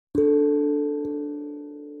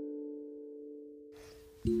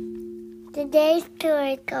Today's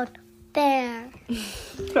story is called Bear.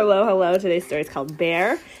 Hello, hello. Today's story is called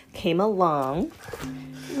Bear Came Along,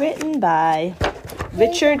 written by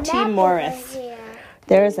Richard T. Morris.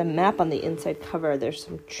 There is a map on the inside cover. There's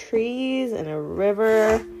some trees and a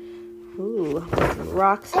river. Ooh, some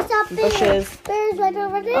rocks, I saw bushes. Bear's right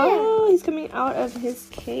over there. Oh, he's coming out of his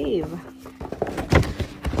cave.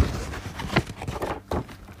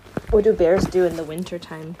 What do bears do in the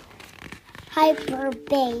wintertime?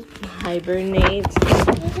 Hibernate. Hibernate.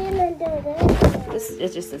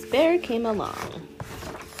 It just says, Bear came along.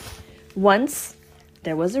 Once,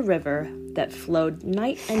 there was a river that flowed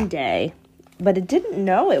night and day, but it didn't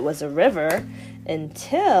know it was a river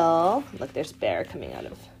until, look, there's Bear coming out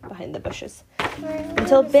of behind the bushes.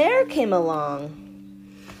 Until Bear came along.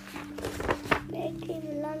 Bear came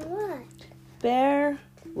along what? Bear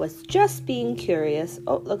was just being curious.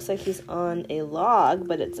 Oh, looks like he's on a log,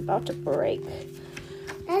 but it's about to break.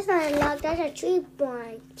 That's not a log, that's a tree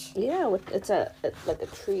branch. Yeah, it's like a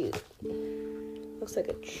tree. Looks like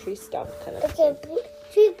a tree stump kind of. It's a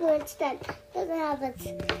tree branch that doesn't have its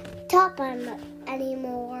top on it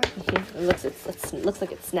anymore. It looks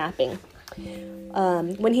like it's snapping.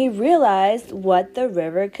 When he realized what the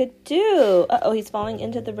river could do. Uh-oh, he's falling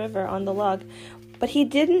into the river on the log. But he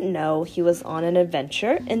didn't know he was on an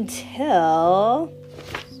adventure until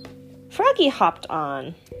Froggy hopped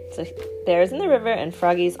on. So Bear's in the river and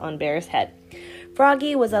Froggy's on Bear's head.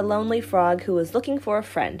 Froggy was a lonely frog who was looking for a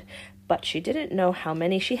friend, but she didn't know how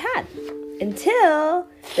many she had until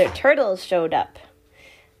their turtles showed up.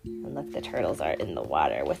 And look, the turtles are in the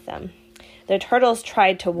water with them. Their turtles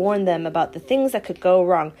tried to warn them about the things that could go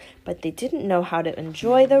wrong, but they didn't know how to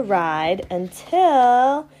enjoy the ride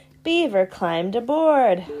until Beaver climbed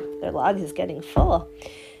aboard. Their log is getting full.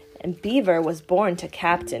 And Beaver was born to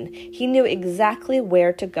captain. He knew exactly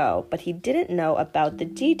where to go, but he didn't know about the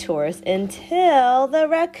detours until the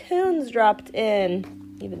raccoons dropped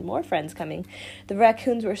in. Even more friends coming. The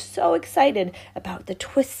raccoons were so excited about the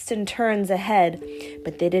twists and turns ahead,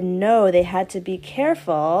 but they didn't know they had to be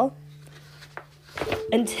careful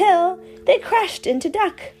until they crashed into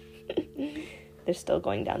Duck. They're still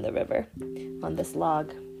going down the river on this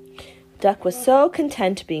log. Duck was so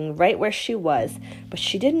content being right where she was, but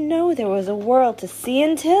she didn't know there was a world to see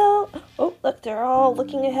until... Oh, look, they're all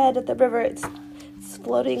looking ahead at the river. It's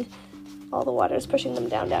floating. All the water is pushing them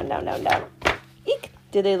down, down, down, down, down. Eek!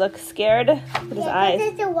 Do they look scared? Look at his eyes.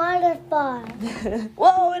 This is a waterfall.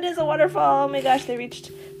 Whoa, it is a waterfall. Oh my gosh, they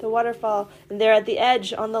reached the waterfall. And they're at the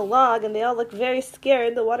edge on the log, and they all look very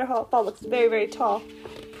scared. The waterfall looks very, very tall.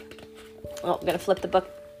 Oh, I'm going to flip the book.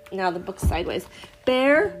 Now the book's sideways.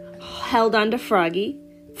 Bear held on to Froggy.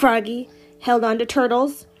 Froggy held on to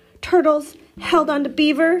Turtles. Turtles held on to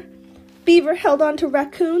Beaver. Beaver held on to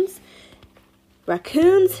Raccoons.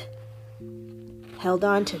 Raccoons held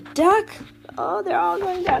on to Duck. Oh, they're all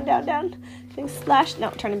going down, down, down. Getting slashed. Now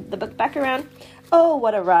turning the book back around. Oh,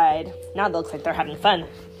 what a ride. Now it looks like they're having fun.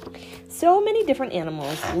 So many different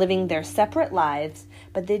animals living their separate lives,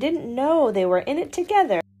 but they didn't know they were in it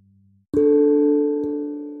together.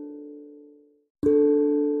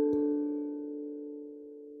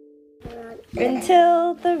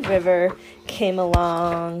 Until the river came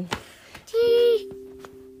along.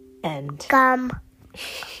 End. Come.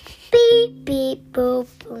 Beep, beep, boop,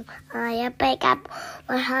 boop. I pick up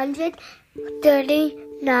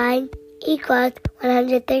 139 equals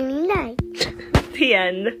 139. The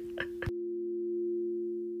end.